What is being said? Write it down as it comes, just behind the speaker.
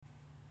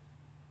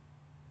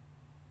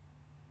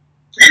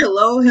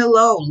Hello,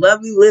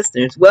 lovely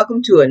listeners.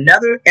 Welcome to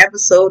another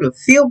episode of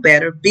Feel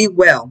Better, Be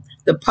Well,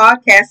 the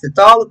podcast that's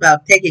all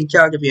about taking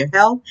charge of your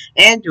health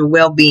and your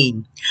well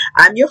being.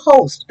 I'm your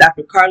host,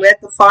 Dr. Carlette,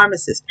 the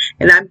pharmacist,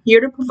 and I'm here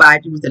to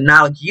provide you with the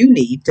knowledge you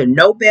need to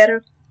know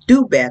better,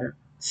 do better,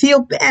 feel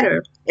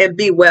better, and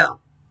be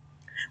well.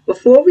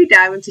 Before we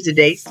dive into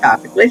today's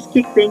topic, let's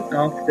kick things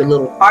off with a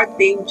little heart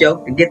themed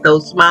joke to get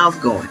those smiles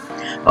going.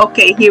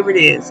 Okay, here it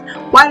is.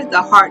 Why did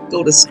the heart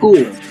go to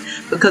school?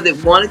 Because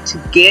it wanted to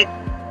get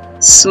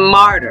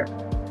smarter.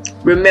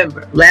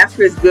 Remember,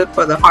 laughter is good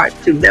for the heart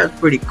too. That was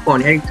pretty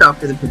corny. I need to talk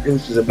to the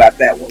producers about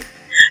that one.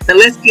 Now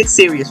let's get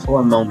serious for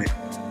a moment.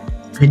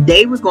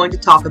 Today we're going to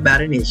talk about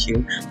an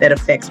issue that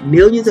affects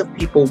millions of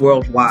people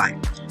worldwide: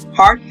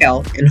 heart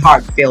health and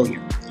heart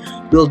failure.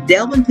 We'll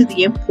delve into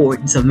the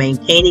importance of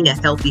maintaining a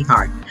healthy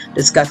heart,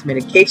 discuss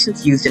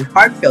medications used in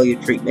heart failure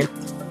treatment,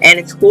 and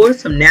explore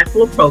some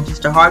natural approaches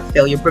to heart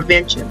failure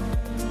prevention.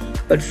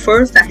 But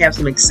first, I have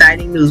some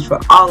exciting news for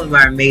all of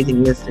our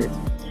amazing listeners.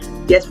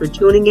 Just for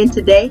tuning in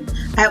today,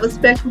 I have a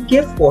special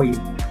gift for you.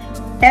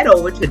 Head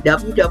over to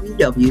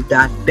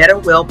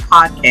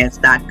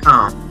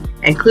www.betterwellpodcast.com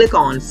and click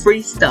on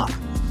Free Stuff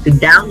to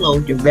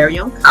download your very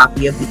own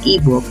copy of the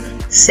ebook,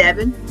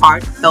 7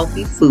 Heart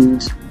Healthy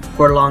Foods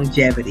for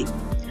Longevity.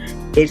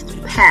 It's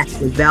packed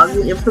with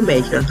valuable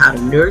information on how to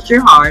nourish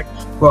your heart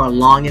for a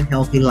long and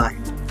healthy life.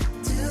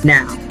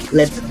 Now,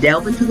 let's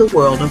delve into the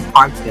world of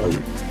heart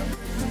failure.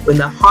 When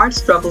the heart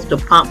struggles to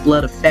pump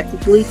blood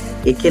effectively,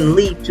 it can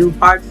lead to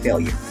heart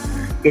failure.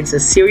 It's a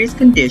serious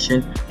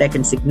condition that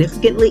can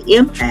significantly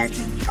impact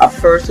a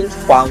person's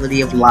quality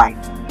of life.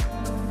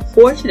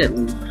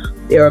 Fortunately,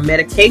 there are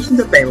medications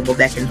available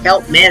that can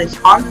help manage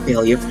heart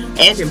failure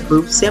and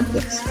improve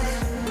symptoms.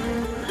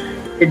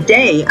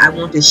 Today, I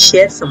want to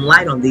shed some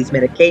light on these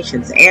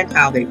medications and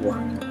how they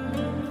work.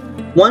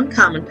 One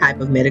common type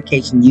of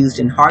medication used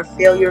in heart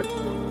failure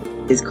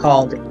is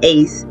called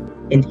ACE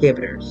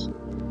inhibitors.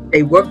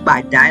 They work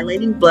by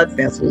dilating blood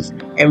vessels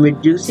and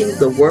reducing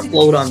the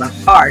workload on the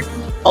heart,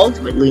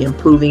 ultimately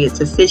improving its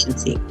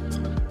efficiency.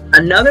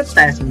 Another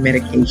class of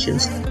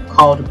medications,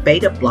 called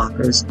beta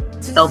blockers,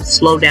 help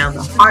slow down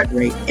the heart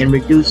rate and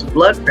reduce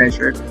blood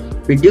pressure,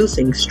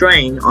 reducing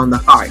strain on the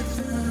heart.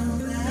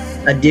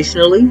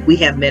 Additionally, we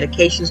have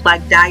medications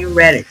like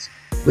diuretics,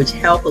 which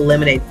help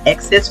eliminate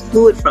excess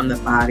fluid from the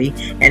body,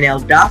 and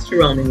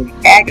aldosterone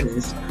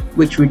antagonists,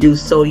 which reduce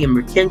sodium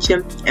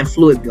retention and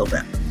fluid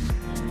buildup.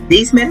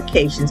 These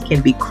medications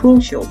can be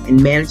crucial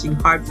in managing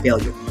heart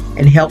failure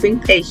and helping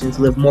patients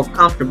live more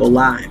comfortable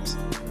lives.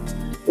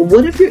 But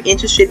what if you're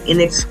interested in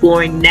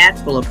exploring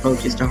natural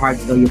approaches to heart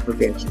failure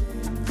prevention?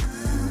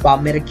 While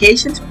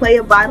medications play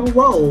a vital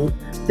role,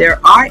 there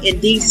are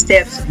indeed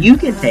steps you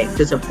can take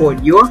to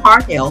support your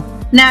heart health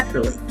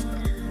naturally.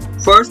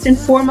 First and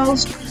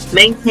foremost,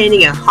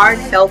 maintaining a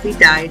heart-healthy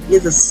diet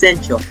is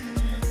essential.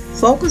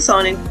 Focus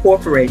on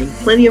incorporating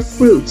plenty of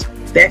fruits,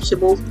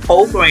 vegetables,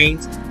 whole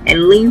grains,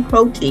 and lean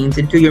proteins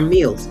into your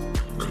meals.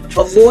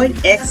 Avoid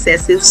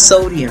excessive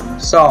sodium,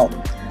 salt,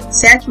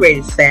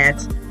 saturated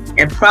fats,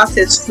 and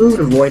processed food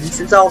avoidance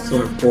is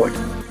also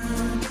important.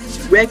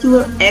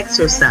 Regular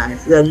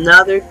exercise is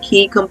another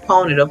key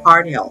component of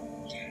heart health.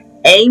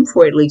 Aim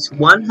for at least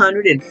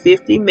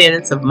 150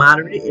 minutes of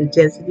moderate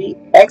intensity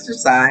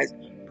exercise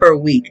per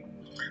week,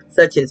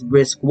 such as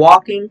brisk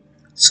walking,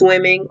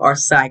 swimming, or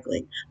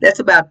cycling. That's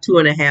about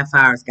 2.5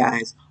 hours,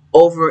 guys,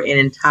 over an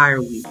entire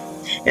week.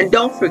 And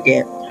don't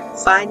forget,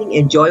 finding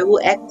enjoyable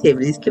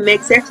activities can make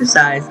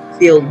exercise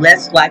feel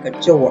less like a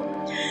chore.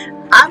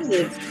 I was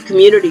a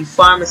community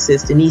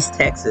pharmacist in East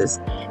Texas,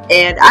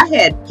 and I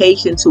had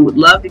patients who would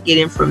love to get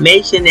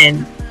information,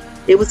 and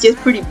it was just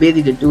pretty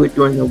busy to do it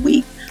during the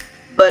week.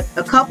 But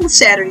a couple of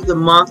Saturdays a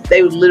month,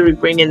 they would literally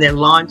bring in their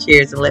lawn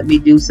chairs and let me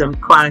do some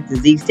chronic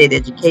disease state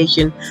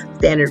education,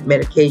 standard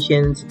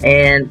medications,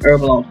 and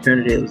herbal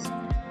alternatives.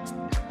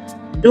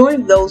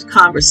 During those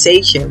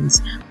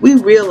conversations, we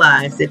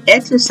realized that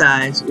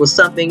exercise was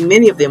something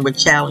many of them were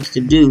challenged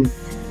to do.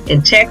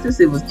 In Texas,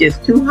 it was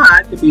just too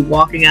hot to be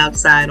walking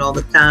outside all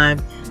the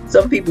time.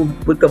 Some people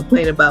would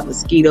complain about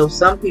mosquitoes.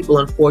 Some people,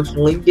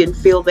 unfortunately, didn't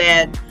feel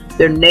that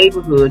their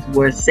neighborhoods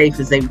were as safe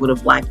as they would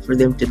have liked for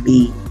them to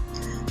be.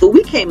 So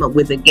we came up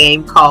with a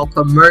game called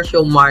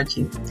Commercial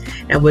Marching.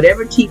 And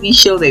whatever TV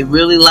show they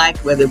really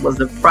liked, whether it was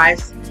The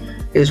Price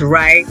is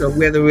Right or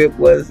whether it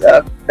was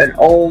an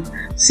old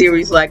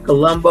series like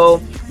Columbo,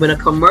 when a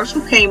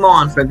commercial came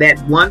on for that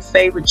one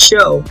favorite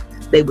show,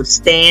 they would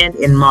stand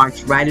and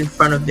march right in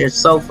front of their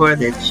sofa,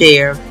 their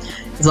chair,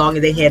 as long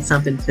as they had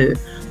something to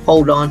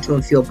hold on to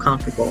and feel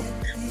comfortable.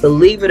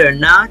 Believe it or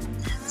not,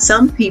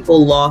 some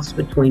people lost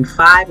between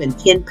 5 and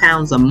 10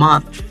 pounds a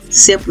month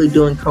simply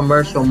doing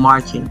commercial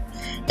marching.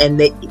 And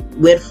they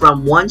went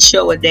from one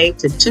show a day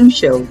to 2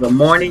 shows, a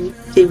morning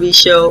TV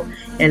show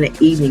and an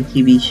evening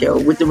TV show.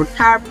 With the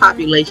retired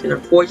population,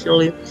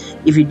 unfortunately,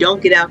 if you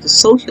don't get out to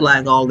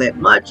socialize all that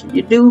much,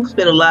 you do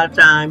spend a lot of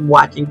time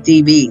watching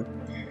TV.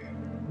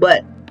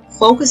 But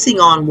focusing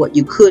on what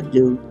you could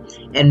do,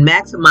 and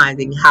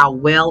maximizing how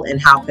well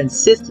and how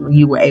consistently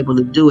you were able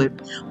to do it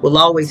will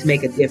always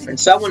make a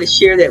difference. So I want to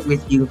share that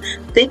with you.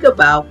 Think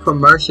about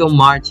commercial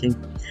marching.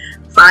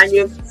 Find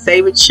your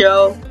favorite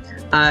show.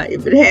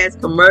 If it has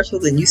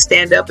commercials and you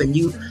stand up and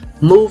you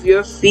move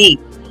your feet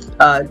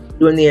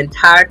during the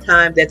entire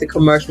time that the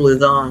commercial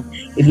is on.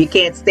 If you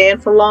can't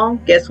stand for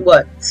long, guess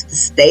what?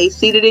 Stay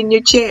seated in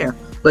your chair,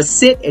 but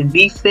sit and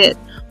be fit.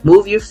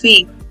 Move your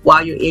feet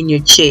while you're in your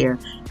chair.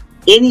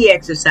 Any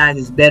exercise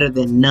is better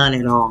than none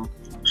at all.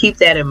 Keep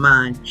that in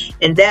mind.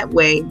 And that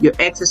way, your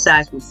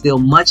exercise will feel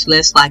much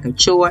less like a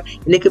chore,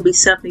 and it could be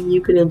something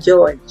you can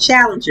enjoy.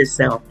 Challenge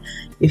yourself.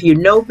 If you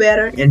know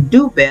better and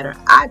do better,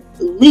 I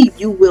believe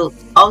you will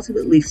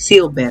ultimately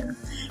feel better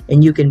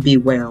and you can be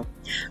well.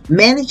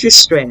 Manage your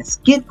stress.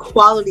 Get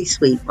quality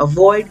sleep.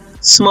 Avoid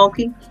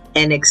smoking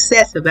and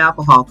excessive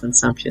alcohol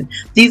consumption.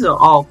 These are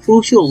all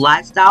crucial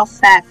lifestyle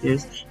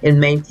factors in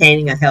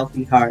maintaining a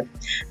healthy heart.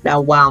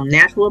 Now, while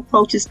natural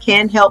approaches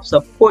can help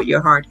support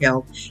your heart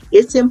health,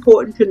 it's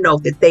important to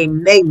note that they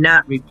may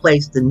not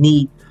replace the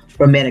need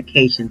for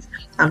medications.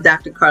 I'm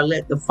Dr.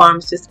 Carlette, the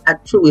pharmacist. I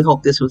truly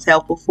hope this was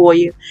helpful for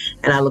you,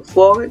 and I look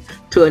forward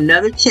to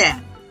another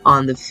chat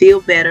on the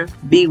Feel Better,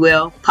 Be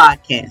Well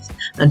podcast.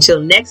 Until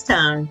next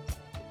time,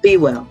 be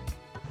well.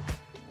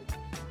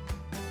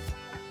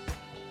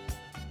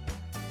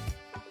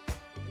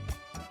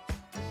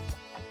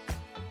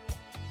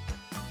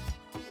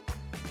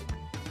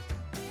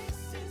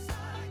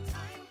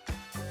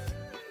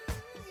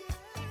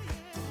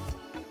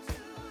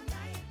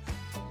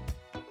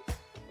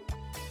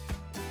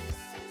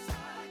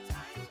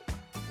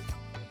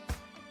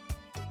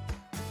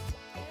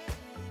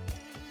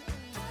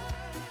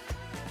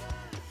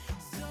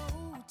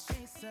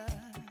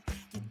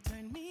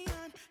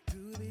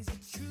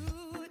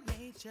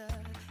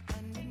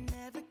 And it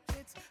never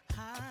gets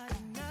hard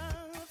enough.